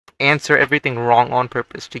answer everything wrong on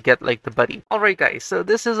purpose to get like the buddy. Alright guys, so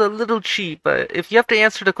this is a little cheap, but if you have to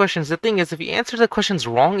answer the questions, the thing is if you answer the questions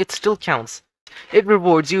wrong, it still counts. It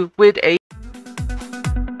rewards you with a...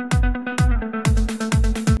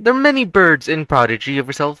 There are many birds in Prodigy. You have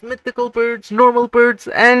yourself mythical birds, normal birds,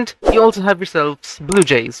 and you also have yourselves blue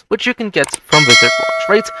jays, which you can get from Wizard Watch,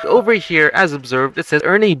 right? Over here, as observed, it says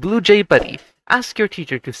earn a blue jay buddy. Ask your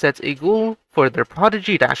teacher to set a goal for their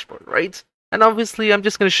Prodigy dashboard, right? And obviously, I'm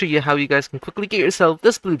just going to show you how you guys can quickly get yourself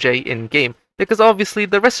this blue jay in-game, because obviously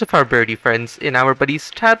the rest of our birdie friends in our buddies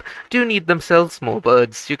tab do need themselves more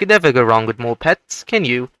birds. You can never go wrong with more pets, can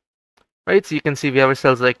you? Right, so you can see we have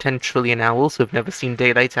ourselves like 10 trillion owls who have never seen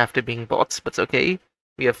daylight after being bots, but it's okay.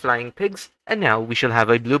 We have flying pigs, and now we shall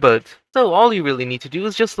have a bluebird. So all you really need to do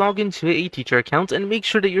is just log into a teacher account and make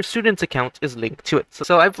sure that your student's account is linked to it.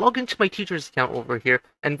 So I've logged into my teacher's account over here,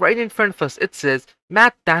 and right in front of us it says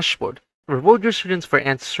Math Dashboard. Reward your students for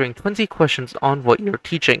answering 20 questions on what you're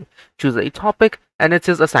teaching. Choose a topic, and it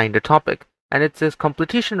says assign the topic. And it says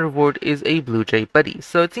completion reward is a blue jay buddy.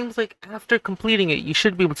 So it seems like after completing it, you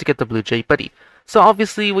should be able to get the blue jay buddy. So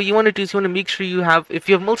obviously what you want to do is you want to make sure you have, if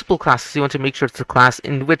you have multiple classes, you want to make sure it's the class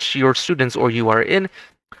in which your students or you are in.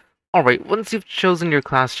 Alright, once you've chosen your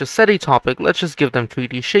class, just set a topic. Let's just give them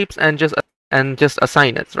 3D shapes and just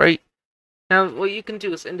assign it, right? Now, what you can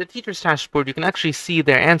do is in the teacher's dashboard, you can actually see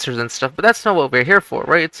their answers and stuff, but that's not what we're here for,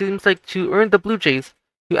 right? It seems like to earn the blue jays,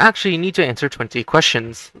 you actually need to answer 20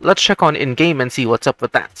 questions. Let's check on in-game and see what's up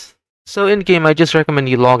with that. So in-game, I just recommend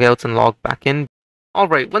you log out and log back in.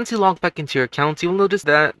 Alright, once you log back into your account, you'll notice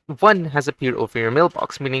that 1 has appeared over your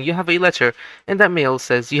mailbox, meaning you have a letter, and that mail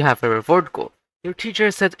says you have a reward goal. Your teacher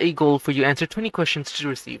set a goal for you to answer 20 questions to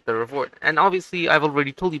receive the reward. And obviously, I've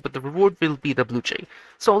already told you, but the reward will be the blue jay.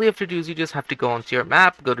 So all you have to do is you just have to go onto your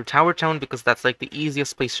map, go to Tower Town, because that's like the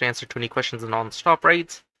easiest place to answer 20 questions non-stop,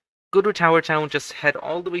 right? Go to Tower Town, just head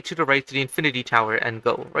all the way to the right to the Infinity Tower and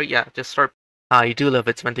go. Right, yeah, just start. I do love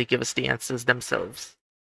it when they give us the answers themselves.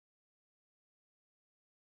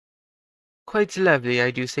 Quite lovely, I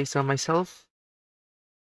do say so myself.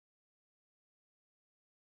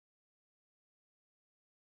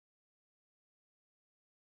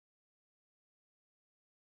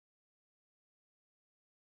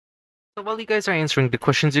 So while you guys are answering the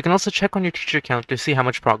questions, you can also check on your teacher account to see how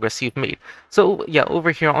much progress you've made. So yeah,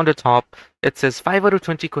 over here on the top, it says 5 out of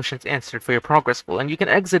 20 questions answered for your progress goal, and you can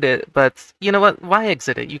exit it, but you know what? Why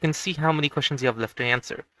exit it? You can see how many questions you have left to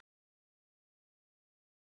answer.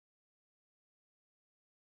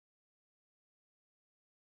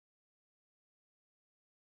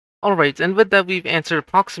 Alright, and with that we've answered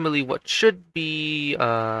approximately what should be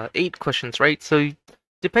 8 questions, right? So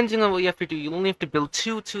depending on what you have to do, you only have to build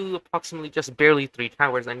 2 to approximately just barely 3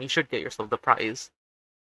 towers, and you should get yourself the prize.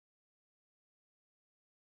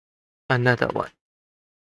 Another one.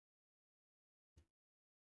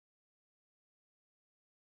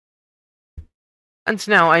 And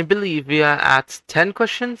now I believe we are at 10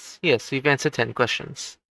 questions? Yes, we've answered 10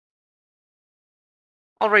 questions.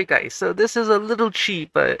 Alright guys, so this is a little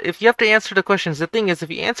cheap, but if you have to answer the questions, the thing is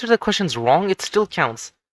if you answer the questions wrong, it still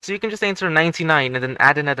counts. So you can just answer 99 and then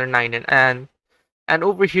add another 9 and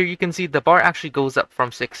over here you can see the bar actually goes up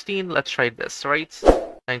from 16. Let's try this, right?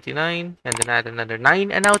 99 and then add another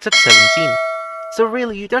 9 and now it's at 17. So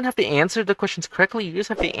really, you don't have to answer the questions correctly, you just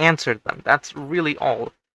have to answer them. That's really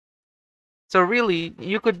all. So really,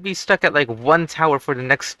 you could be stuck at like 1 tower for the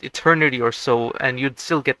next eternity or so, and you'd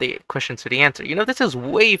still get the question to the answer. You know, this is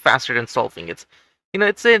way faster than solving it. You know,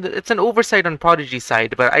 it's an oversight on Prodigy's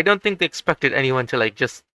side, but I don't think they expected anyone to like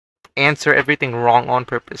just answer everything wrong on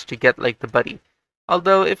purpose to get like the buddy.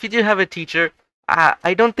 Although, if you do have a teacher,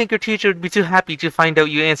 I don't think your teacher would be too happy to find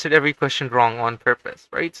out you answered every question wrong on purpose,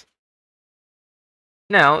 right?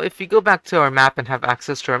 Now, if you go back to our map and have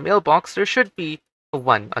access to our mailbox, there should be a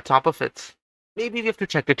 1 atop of it. Maybe we have to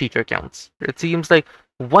check the teacher counts. It seems like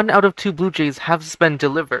 1 out of 2 blue jays has been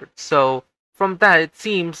delivered. So from that, it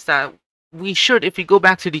seems that we should, if we go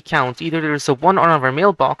back to the count, either there's a 1 on our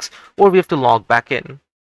mailbox or we have to log back in.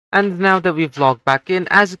 And now that we've logged back in,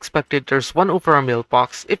 as expected, there's 1 over our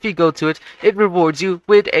mailbox. If you go to it, it rewards you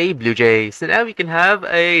with a blue jay. So now we can have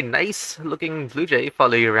a nice looking blue jay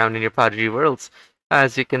follow you around in your Prodigy worlds.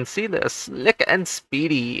 As you can see, they're slick and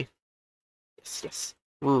speedy. Yes, yes.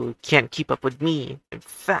 Ooh, can't keep up with me. I'm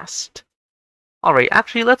fast. Alright,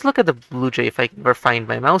 actually, let's look at the blue jay. If I can ever find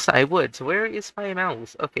my mouse, I would. So where is my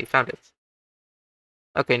mouse? Okay, found it.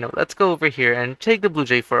 Okay, no, let's go over here and take the blue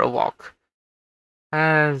jay for a walk.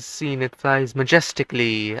 As seen, it flies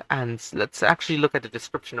majestically. And let's actually look at the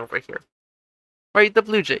description over here. Right, the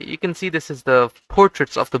blue jay. You can see this is the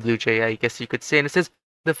portraits of the blue jay, I guess you could say. And it says,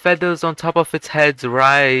 The feathers on top of its heads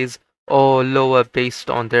rise or lower based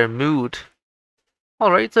on their mood.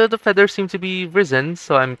 Alright, so the feathers seem to be risen,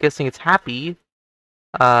 so I'm guessing it's happy.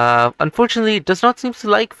 Unfortunately, it does not seem to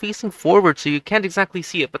like facing forward, so you can't exactly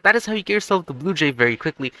see it, but that is how you get yourself the blue jay very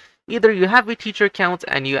quickly. Either you have a teacher account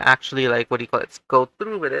and you actually, like, what do you call it, go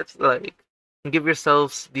through with it, like, give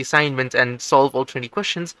yourselves the assignment and solve all 20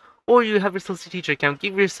 questions, or you have yourself a teacher account,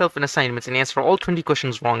 give yourself an assignment and answer all 20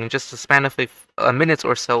 questions wrong in just a span of a minute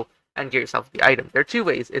or so, and get yourself the item. There are two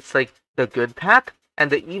ways. It's like the good path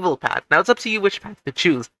and the evil path. Now it's up to you which path to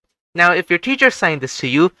choose. Now, if your teacher assigned this to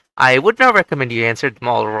you, I would not recommend you answer them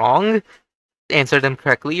all wrong. Answer them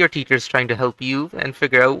correctly. Your teacher's trying to help you and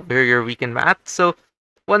figure out where you're weak in math. So,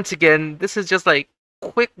 once again, this is just like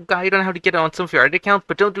quick guide on how to get on some of your art account,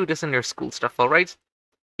 but don't do this in your school stuff, alright?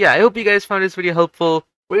 Yeah, I hope you guys found this video helpful.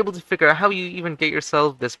 We're able to figure out how you even get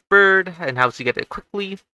yourself this bird and how to get it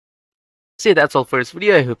quickly. So that's all for this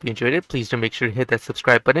video. I hope you enjoyed it. Please do make sure to hit that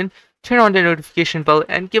subscribe button, turn on the notification bell,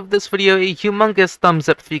 and give this video a humongous thumbs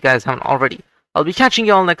up if you guys haven't already. I'll be catching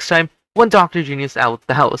you all next time when Dr. Genius out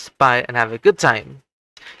the house. Bye and have a good time.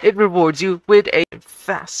 It rewards you with a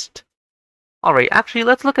fast. Alright, actually,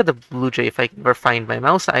 let's look at the blue jay. If I can ever find my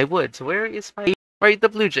mouse, I would. So where is my... Right, the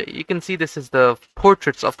blue jay. You can see this is the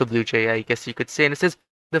portraits of the blue jay, I guess you could say. And it says,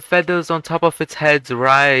 the feathers on top of its heads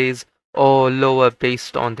rise or lower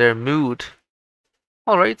based on their mood.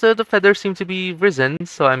 Alright, so the feathers seem to be risen,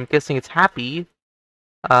 so I'm guessing it's happy.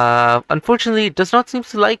 Unfortunately, it does not seem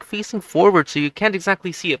to like facing forward, so you can't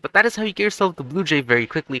exactly see it, but that is how you get yourself the blue jay very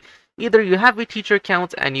quickly. Either you have a teacher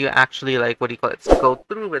account and you actually, like, what do you call it, go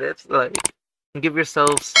through with it, like, give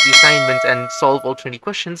yourselves the assignment and solve all 20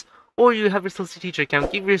 questions, or you have yourself a teacher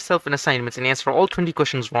account, give yourself an assignment and answer all 20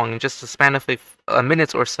 questions wrong in just a span of a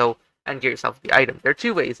minute or so, and get yourself the item. There are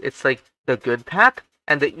two ways. It's like the good path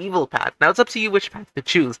and the evil path. Now it's up to you which path to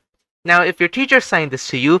choose. Now, if your teacher assigned this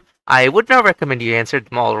to you, I would not recommend you answer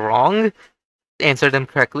them all wrong. Answer them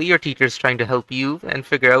correctly. Your teacher's trying to help you and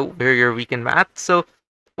figure out where you're weak in math. So,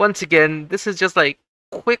 once again, this is just like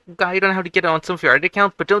quick guide on how to get on some of your art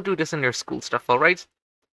account, but don't do this in your school stuff, alright?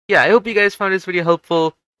 Yeah, I hope you guys found this video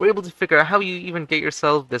helpful. We're able to figure out how you even get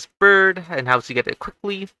yourself this bird and how to get it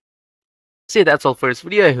quickly. So that's all for this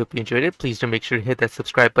video. I hope you enjoyed it. Please do make sure to hit that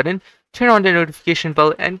subscribe button, turn on the notification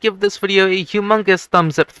bell, and give this video a humongous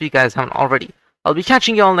thumbs up if you guys haven't already. I'll be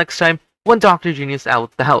catching you all next time when Dr. Genius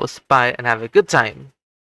out the house. Bye and have a good time.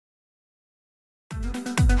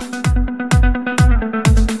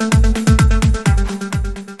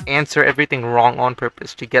 Answer everything wrong on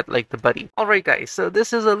purpose to get like the buddy. Alright guys, so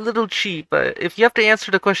this is a little cheap, but if you have to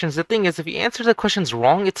answer the questions, the thing is if you answer the questions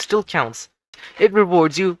wrong, it still counts. It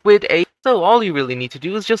rewards you with a... So all you really need to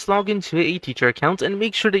do is just log into a teacher account and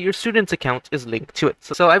make sure that your student's account is linked to it.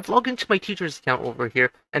 So I've logged into my teacher's account over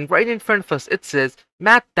here, and right in front of us it says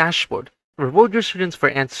Math Dashboard. Reward your students for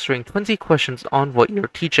answering 20 questions on what you're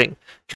teaching.